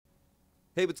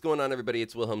Hey, what's going on, everybody?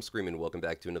 It's Wilhelm Screamin'. Welcome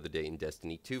back to another day in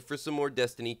Destiny 2 for some more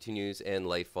Destiny 2 news and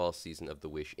Lightfall Season of the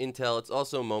Wish intel. It's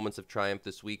also Moments of Triumph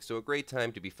this week, so a great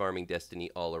time to be farming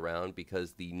Destiny all around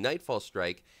because the Nightfall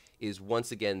strike is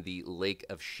once again the Lake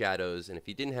of Shadows, and if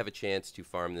you didn't have a chance to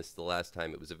farm this the last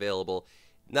time it was available,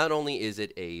 not only is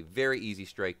it a very easy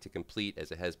strike to complete,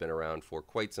 as it has been around for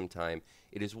quite some time,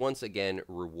 it is once again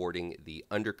rewarding the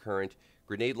Undercurrent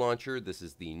grenade launcher. This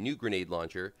is the new grenade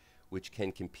launcher, which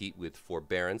can compete with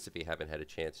Forbearance if you haven't had a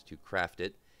chance to craft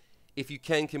it. If you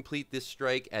can complete this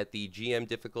strike at the GM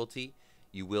difficulty,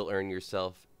 you will earn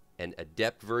yourself an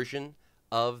Adept version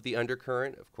of the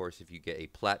Undercurrent. Of course, if you get a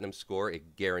Platinum score,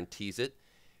 it guarantees it.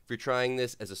 If you're trying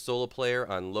this as a solo player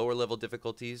on lower level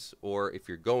difficulties, or if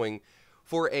you're going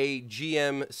for a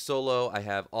GM solo, I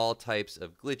have all types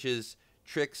of glitches,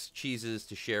 tricks, cheeses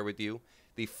to share with you.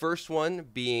 The first one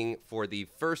being for the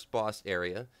first boss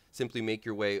area. Simply make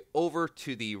your way over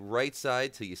to the right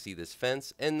side till you see this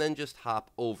fence, and then just hop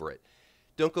over it.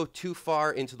 Don't go too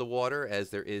far into the water, as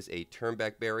there is a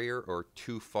turnback barrier, or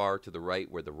too far to the right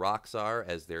where the rocks are,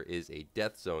 as there is a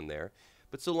death zone there.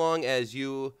 But so long as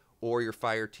you or your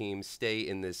fire team stay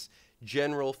in this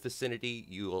general vicinity,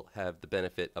 you will have the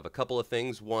benefit of a couple of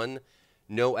things. One,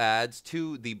 no ads.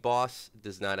 Two, the boss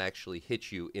does not actually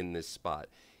hit you in this spot.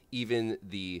 Even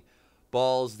the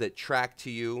balls that track to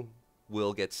you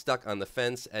will get stuck on the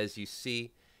fence, as you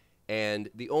see, and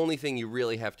the only thing you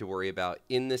really have to worry about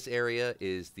in this area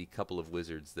is the couple of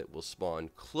wizards that will spawn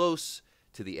close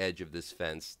to the edge of this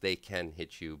fence. They can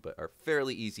hit you, but are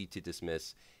fairly easy to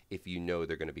dismiss if you know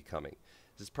they're going to be coming.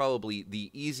 This is probably the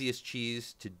easiest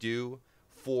cheese to do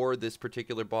for this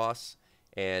particular boss,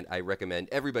 and I recommend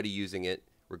everybody using it,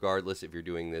 regardless if you're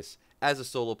doing this as a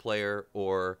solo player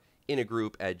or in a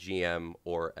group at GM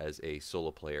or as a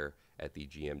solo player at the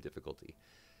GM difficulty.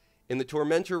 In the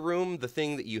Tormentor room, the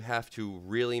thing that you have to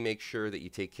really make sure that you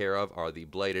take care of are the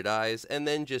Blighted Eyes, and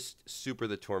then just super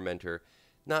the Tormentor.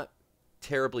 Not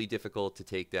terribly difficult to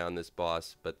take down this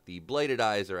boss, but the Blighted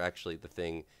Eyes are actually the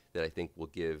thing that I think will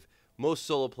give most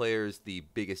solo players the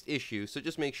biggest issue, so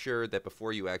just make sure that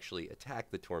before you actually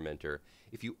attack the Tormentor,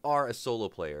 if you are a solo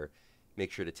player,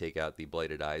 make sure to take out the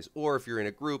Blighted Eyes, or if you're in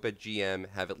a group at GM,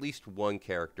 have at least one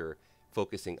character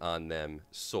focusing on them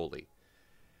solely.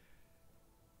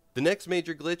 The next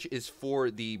major glitch is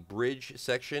for the bridge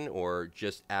section, or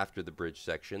just after the bridge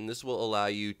section. This will allow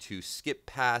you to skip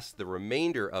past the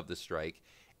remainder of the strike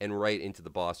and right into the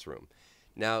boss room.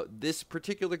 Now, this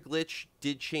particular glitch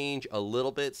did change a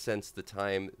little bit since the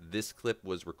time this clip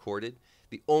was recorded.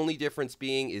 The only difference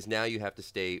being is now you have to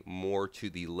stay more to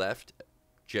the left,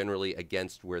 generally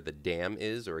against where the dam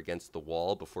is or against the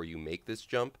wall before you make this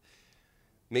jump.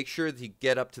 Make sure that you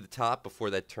get up to the top before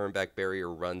that turnback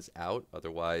barrier runs out,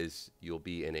 otherwise you'll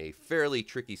be in a fairly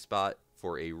tricky spot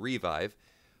for a revive.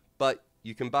 But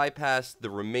you can bypass the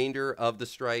remainder of the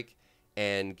strike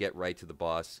and get right to the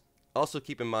boss. Also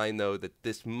keep in mind, though, that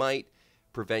this might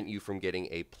prevent you from getting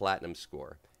a Platinum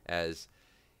score, as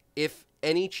if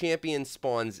any champion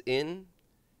spawns in,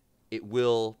 it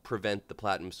will prevent the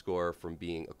Platinum score from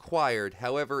being acquired.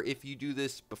 However, if you do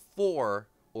this before,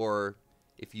 or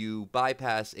if you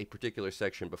bypass a particular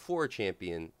section before a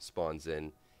champion spawns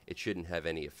in, it shouldn't have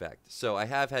any effect. So I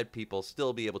have had people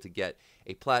still be able to get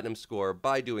a Platinum score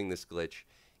by doing this glitch,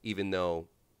 even though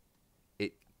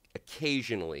it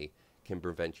occasionally can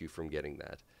prevent you from getting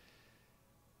that.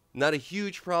 Not a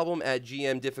huge problem at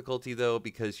GM difficulty, though,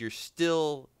 because you're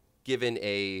still given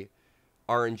a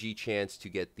RNG chance to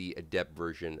get the Adept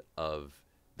version of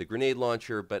the grenade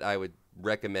launcher, but I would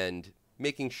recommend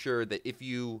making sure that if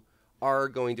you are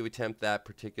going to attempt that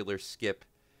particular skip,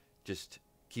 just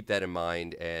keep that in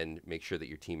mind and make sure that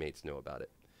your teammates know about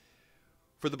it.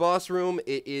 For the boss room,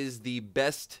 it is the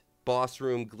best boss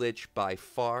room glitch by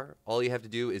far. All you have to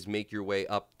do is make your way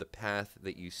up the path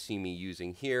that you see me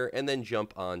using here and then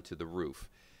jump onto the roof.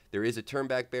 There is a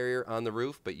turnback barrier on the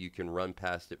roof, but you can run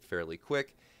past it fairly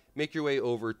quick. Make your way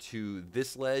over to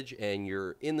this ledge and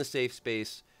you're in the safe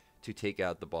space to take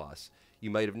out the boss. You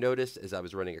might have noticed as I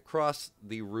was running across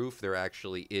the roof, there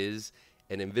actually is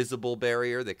an invisible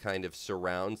barrier that kind of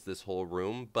surrounds this whole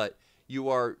room, but you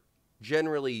are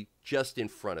generally just in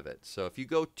front of it. So if you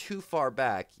go too far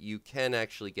back, you can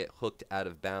actually get hooked out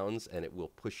of bounds, and it will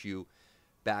push you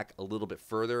back a little bit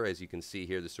further. As you can see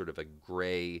here, there's sort of a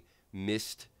gray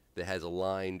mist that has a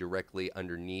line directly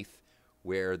underneath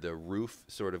where the roof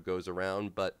sort of goes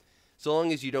around. But so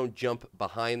long as you don't jump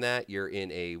behind that, you're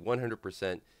in a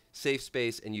 100% safe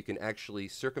space, and you can actually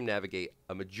circumnavigate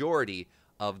a majority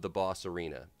of the boss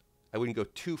arena. I wouldn't go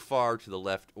too far to the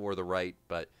left or the right,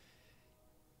 but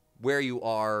where you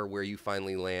are, where you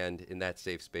finally land in that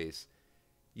safe space,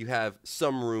 you have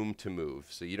some room to move.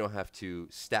 So you don't have to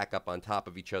stack up on top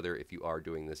of each other if you are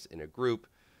doing this in a group.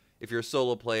 If you're a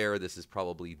solo player, this is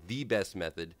probably the best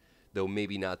method, though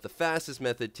maybe not the fastest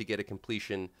method to get a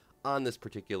completion on this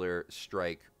particular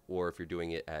strike, or if you're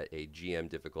doing it at a GM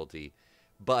difficulty,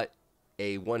 but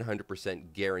a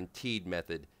 100% guaranteed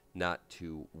method not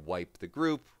to wipe the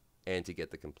group and to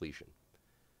get the completion.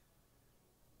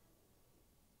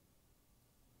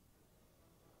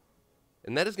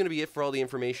 And that is going to be it for all the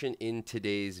information in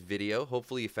today's video.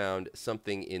 Hopefully you found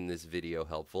something in this video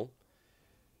helpful.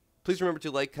 Please remember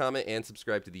to like, comment, and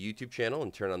subscribe to the YouTube channel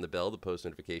and turn on the bell to post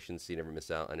notifications so you never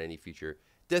miss out on any future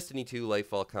Destiny 2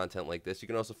 Lightfall content like this. You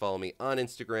can also follow me on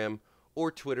Instagram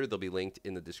or Twitter. They'll be linked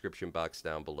in the description box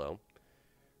down below.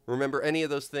 Remember, any of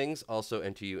those things also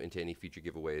enter you into any future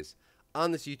giveaways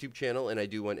on this YouTube channel, and I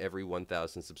do one every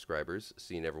 1,000 subscribers,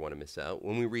 so you never want to miss out.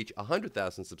 When we reach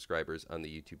 100,000 subscribers on the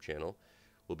YouTube channel,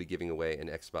 we'll be giving away an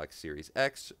Xbox Series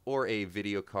X or a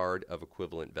video card of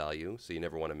equivalent value, so you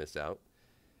never want to miss out.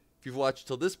 If you've watched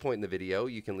till this point in the video,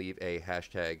 you can leave a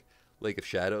hashtag Lake of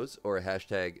Shadows, or a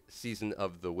hashtag Season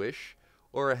of the Wish,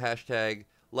 or a hashtag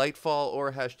Lightfall, or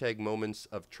a hashtag Moments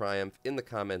of Triumph in the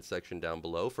comments section down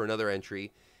below for another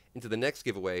entry into the next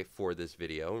giveaway for this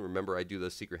video. Remember, I do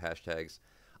those secret hashtags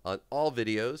on all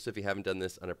videos, so if you haven't done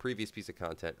this on a previous piece of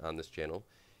content on this channel,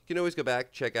 you can always go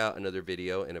back, check out another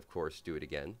video, and of course, do it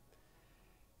again.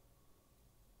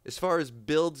 As far as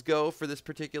builds go for this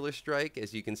particular strike,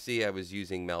 as you can see, I was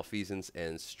using Malfeasance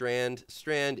and Strand.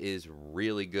 Strand is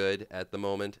really good at the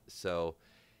moment, so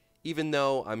even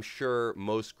though I'm sure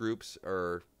most groups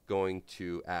are going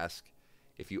to ask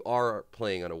if you are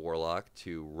playing on a Warlock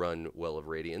to run Well of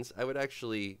Radiance, I would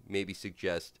actually maybe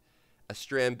suggest a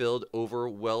Strand build over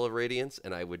Well of Radiance,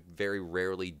 and I would very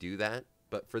rarely do that.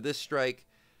 But for this strike,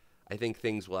 I think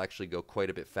things will actually go quite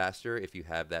a bit faster if you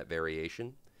have that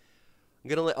variation. I'm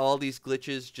going to let all these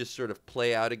glitches just sort of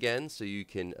play out again so you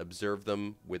can observe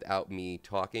them without me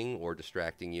talking or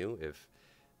distracting you if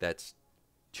that's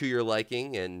to your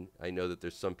liking. And I know that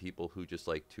there's some people who just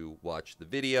like to watch the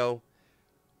video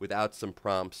without some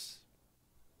prompts.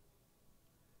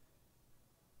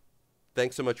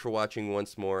 Thanks so much for watching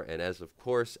once more, and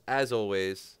as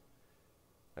always,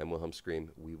 I'm Wilhelm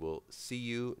Scream. We will see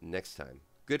you next time.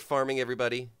 Good farming,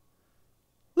 everybody.